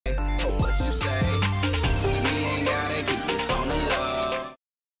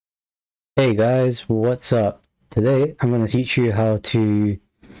Hey guys, what's up? Today I'm going to teach you how to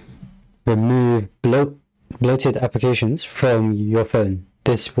remove bloated applications from your phone.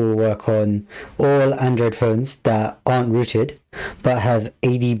 This will work on all Android phones that aren't rooted but have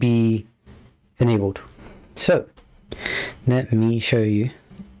ADB enabled. So let me show you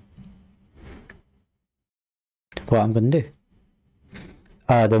what I'm going to do.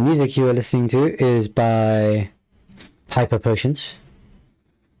 The music you are listening to is by Hyper Potions.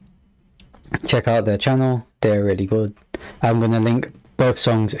 Check out their channel, they're really good. I'm going to link both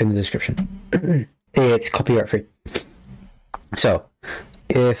songs in the description. It's copyright free. So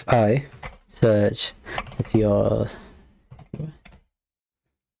if I search your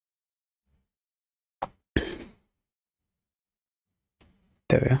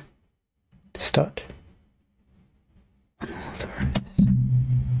there we go, start.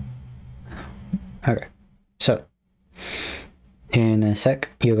 Okay, so in a sec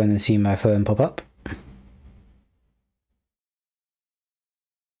you're going to see my phone pop up.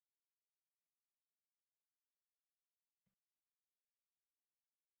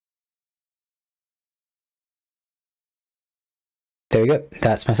 There we go,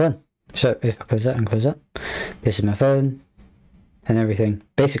 that's my phone. So if I close that and close that, this is my phone and everything.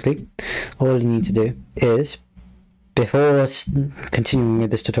 Basically all you need to do is, before continuing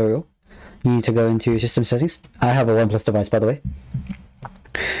with this tutorial, you need to go into system settings. I have a OnePlus device, by the way.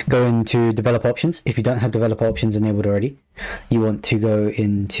 Go into developer options. If you don't have developer options enabled already, you want to go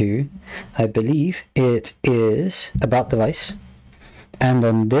into, I believe it is about device, and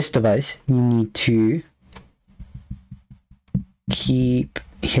on this device you need to keep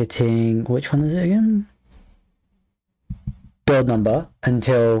hitting, which one is it again? Build number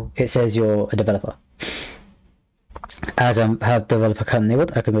until it says you're a developer. As I have developer account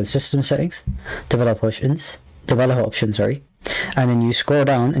enabled, I can go to system settings, developer options, sorry, and then you scroll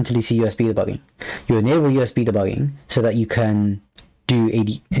down until you see USB debugging. You enable USB debugging so that you can do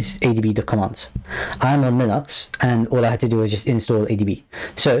ADB commands. I'm on Linux and all I had to do was just install ADB.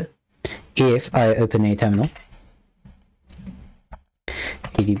 So if I open a terminal,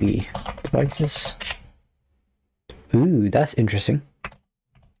 ADB devices, ooh, that's interesting.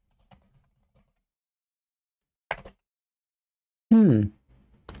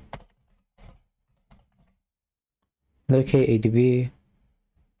 Locate ADB.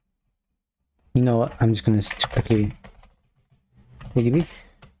 You know what? I'm just gonna quickly ADB.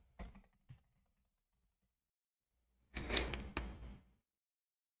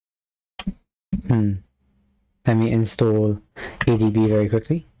 Let me install ADB very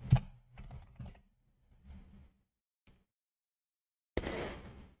quickly.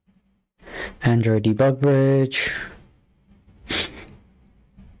 Android debug bridge.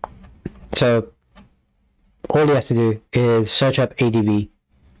 So all you have to do is search up ADB,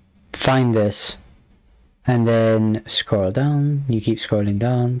 find this, and then scroll down. You keep scrolling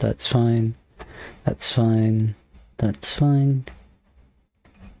down, that's fine, that's fine, that's fine.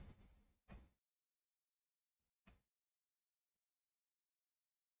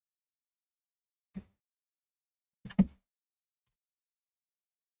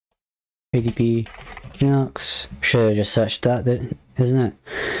 ADB Linux, should have just searched that, isn't it?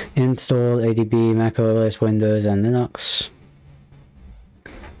 Install ADB Mac OS, Windows and Linux.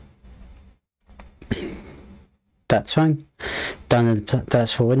 That's fine. Download,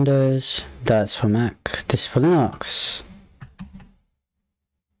 that's for Windows, that's for Mac, this is for Linux.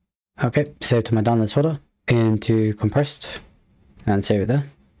 Okay, save to my downloads folder into compressed and save it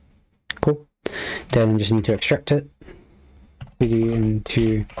there. Cool. Then I just need to extract it. CD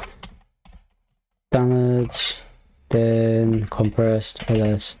into downloads, then compressed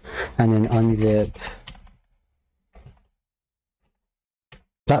ls, and then unzip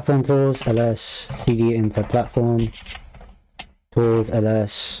platform tools ls, cd into platform tools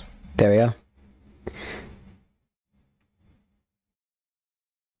ls. There we are.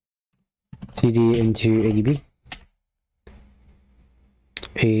 CD into ADB.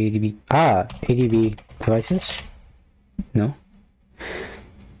 ADB devices. No.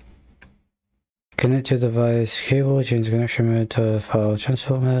 Connect to device cable, change connection mode to file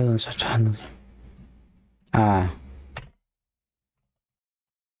transfer mode, and such handles.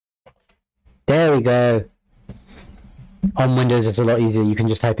 There we go. On Windows it's a lot easier, you can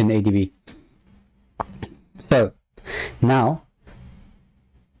just type in ADB. So now,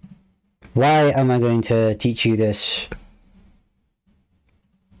 why am I going to teach you this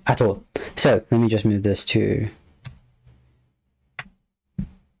at all? So let me just move this to,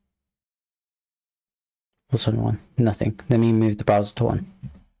 what's on one? Nothing. Let me move the browser to one.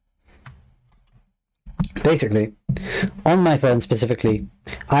 Basically, on my phone specifically,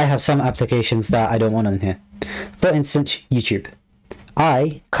 I have some applications that I don't want on here. For instance, YouTube.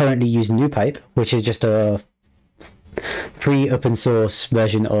 I currently use NewPipe, which is just a free open source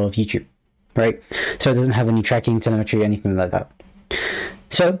version of YouTube, right? So it doesn't have any tracking, telemetry, anything like that.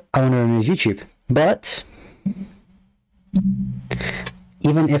 So I want to remove YouTube, but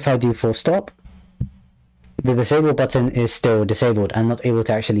even if I do full stop, the disable button is still disabled. I'm not able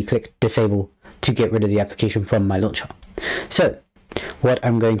to actually click disable to get rid of the application from my launcher. So what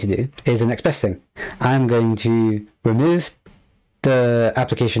I'm going to do is the next best thing. I'm going to remove the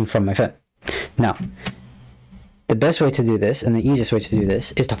application from my phone. Now, the best way to do this and the easiest way to do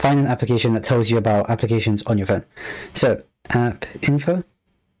this is to find an application that tells you about applications on your phone. So app info,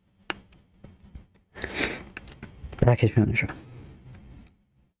 package manager.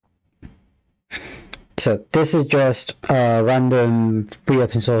 So this is just a random free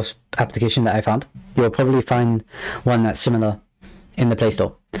open source application that I found. You'll probably find one that's similar in the Play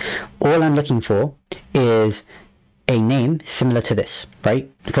Store. All I'm looking for is a name similar to this, right?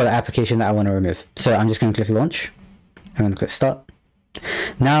 For the application that I want to remove. So I'm just going to click launch. I'm going to click start.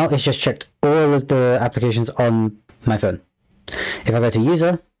 Now it's just checked all of the applications on my phone. If I go to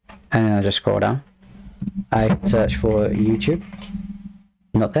user and then I just scroll down, I search for YouTube.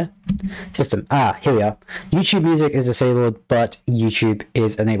 Not there. System. Ah, here we are. YouTube Music is disabled, but YouTube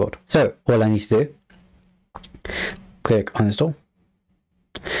is enabled. So all I need to do, click uninstall.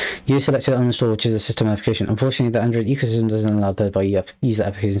 You selected uninstall, which is a system application. Unfortunately, the Android ecosystem doesn't allow third-party user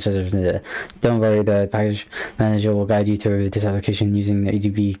applications. Don't worry, the package manager will guide you through this application using the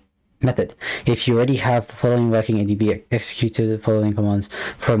ADB method. If you already have the following working ADB, execute the following commands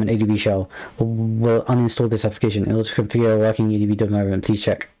from an ADB shell. We'll uninstall this application. In order to configure a working ADB environment, please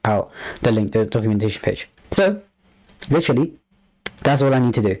check out the link, the documentation page. So, literally, that's all I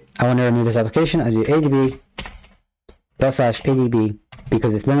need to do. I want to remove this application. I do ADB /ADB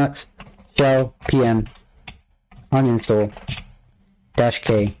because it's Linux, shell pm uninstall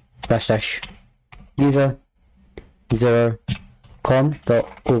 -k /user 0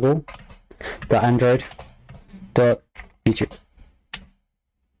 com.google.android.youtube.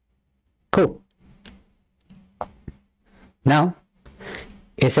 Cool. Now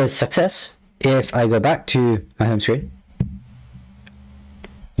it says success. If I go back to my home screen,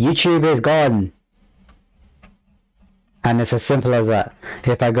 YouTube is gone. And it's as simple as that.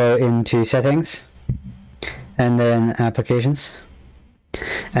 If I go into settings and then applications,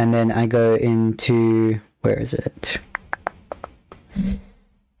 and then I go into, where is it?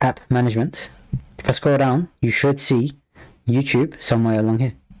 App management. If I scroll down, you should see YouTube somewhere along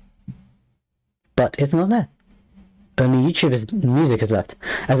here. But it's not there. Only YouTube Music is left.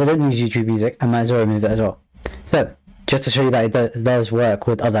 As I don't use YouTube Music, I might as well remove it as well. So, just to show you that it does work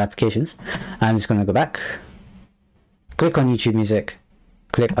with other applications, I'm just going to go back. Click on YouTube Music,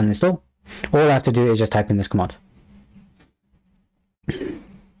 click uninstall. All I have to do is just type in this command.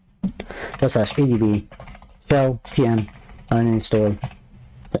 /ADB shell pm uninstall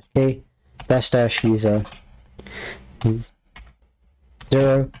 -k /user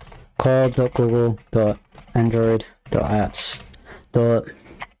 0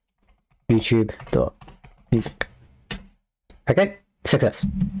 call.google.android.apps.youtube.music. Okay, success.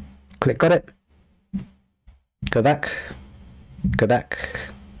 Click got it. Go back. Go back.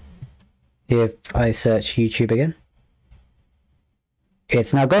 If I search YouTube again,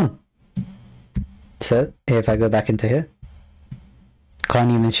 it's now gone. So if I go back into here,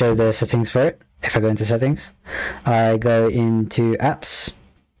 can't even show the settings for it. If I go into settings, I go into apps,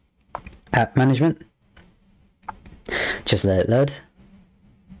 app management, just let it load,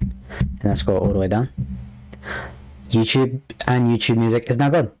 and I scroll all the way down. YouTube and YouTube Music is now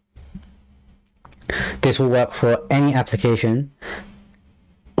gone. This will work for any application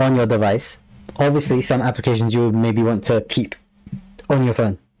on your device. Obviously, some applications you maybe want to keep on your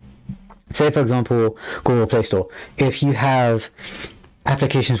phone. Say, for example, Google Play Store. If you have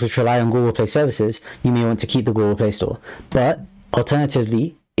applications which rely on Google Play services, you may want to keep the Google Play Store. But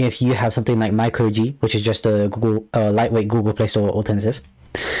alternatively, if you have something like MicroG, which is just a lightweight Google Play Store alternative,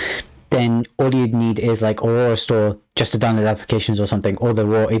 then all you'd need is like Aurora Store just to download applications or something, or the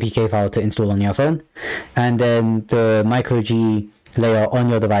raw APK file to install on your phone, and then the MicroG layer on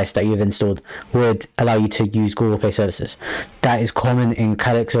your device that you've installed would allow you to use Google Play services. That is common in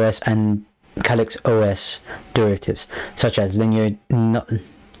Calyx OS and Calyx OS derivatives, such as Lineage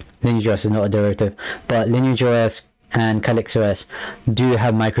OS is not a derivative, but Lineage OS and Calyx OS do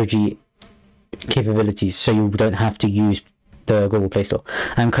have MicroG capabilities, so you don't have to use the Google Play Store.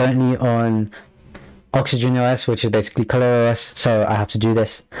 I'm currently on Oxygen OS, which is basically Color OS, so I have to do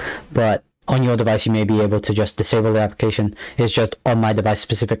this, but on your device you may be able to just disable the application. It's just on my device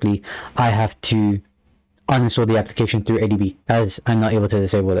specifically, I have to uninstall the application through ADB, as I'm not able to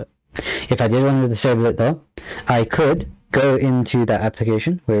disable it. If I did want to disable it though, I could go into that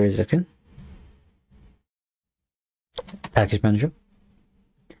application. Where is it again? Package Manager.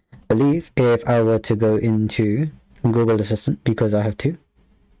 I believe if I were to go into Google Assistant, because I have two.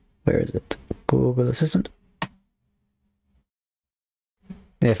 Where is it? Google Assistant.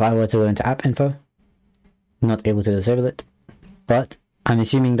 If I were to go into App Info, not able to disable it, but I'm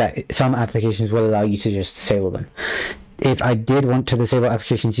assuming that some applications will allow you to just disable them. If I did want to disable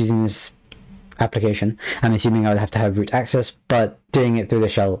applications using this application, I'm assuming I would have to have root access, but doing it through the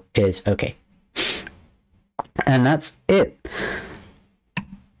shell is okay. And that's it.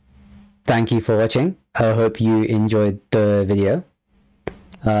 Thank you for watching. I hope you enjoyed the video.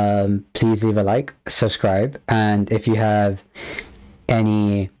 Please leave a like, subscribe, and if you have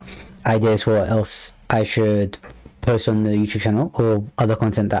any ideas for what else I should post on the YouTube channel or other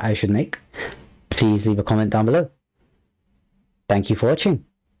content that I should make, please leave a comment down below. Thank you for watching.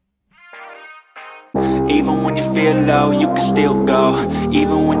 Even when you feel low, you can still go.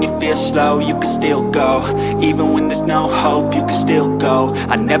 Even when you feel slow, you can still go. Even when there's no hope, you can still go.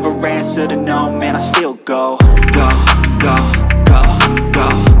 I never answer to no, man, I still go. Go, go.